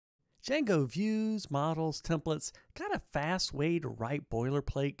Django views, models, templates, got a fast way to write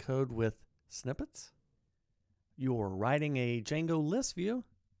boilerplate code with snippets? You're writing a Django list view?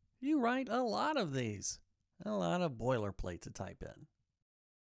 You write a lot of these. A lot of boilerplate to type in.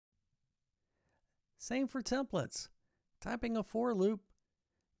 Same for templates. Typing a for loop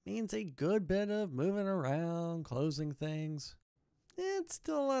means a good bit of moving around, closing things. It's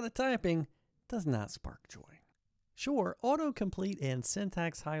still a lot of typing, does not spark joy. Sure, autocomplete and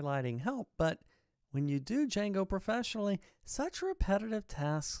syntax highlighting help, but when you do Django professionally, such repetitive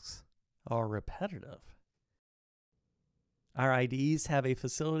tasks are repetitive. Our IDEs have a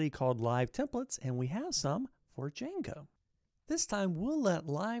facility called Live Templates, and we have some for Django. This time, we'll let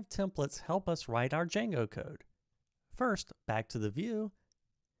Live Templates help us write our Django code. First, back to the view,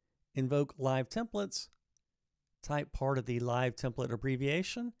 invoke Live Templates, type part of the Live Template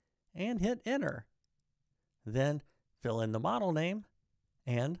abbreviation, and hit Enter. Then, fill in the model name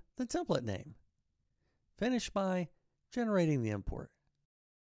and the template name. Finish by generating the import.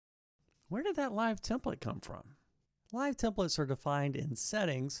 Where did that live template come from? Live templates are defined in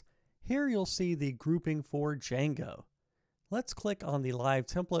Settings. Here you'll see the grouping for Django. Let's click on the live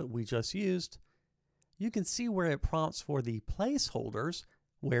template we just used. You can see where it prompts for the placeholders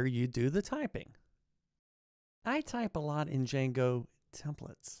where you do the typing. I type a lot in Django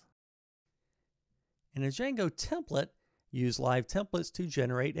templates. In a Django template, use live templates to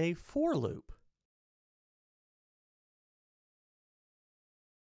generate a for loop.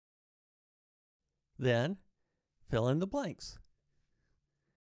 Then, fill in the blanks.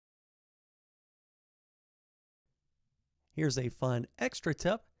 Here's a fun extra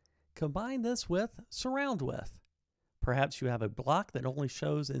tip. Combine this with surround with. Perhaps you have a block that only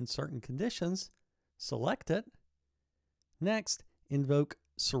shows in certain conditions. Select it. Next, invoke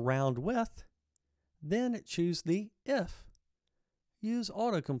surround with. Then choose the if. Use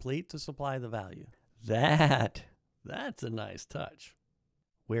autocomplete to supply the value. That's a nice touch.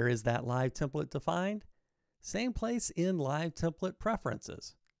 Where is that live template defined? Same place in Live Template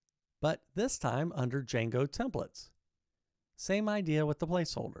Preferences, but this time under Django Templates. Same idea with the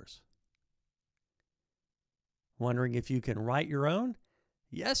placeholders. Wondering if you can write your own?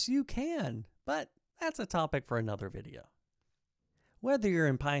 Yes, you can, but that's a topic for another video. Whether you're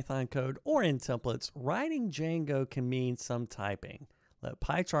in Python code or in templates, writing Django can mean some typing. Let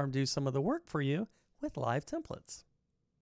PyCharm do some of the work for you with live templates.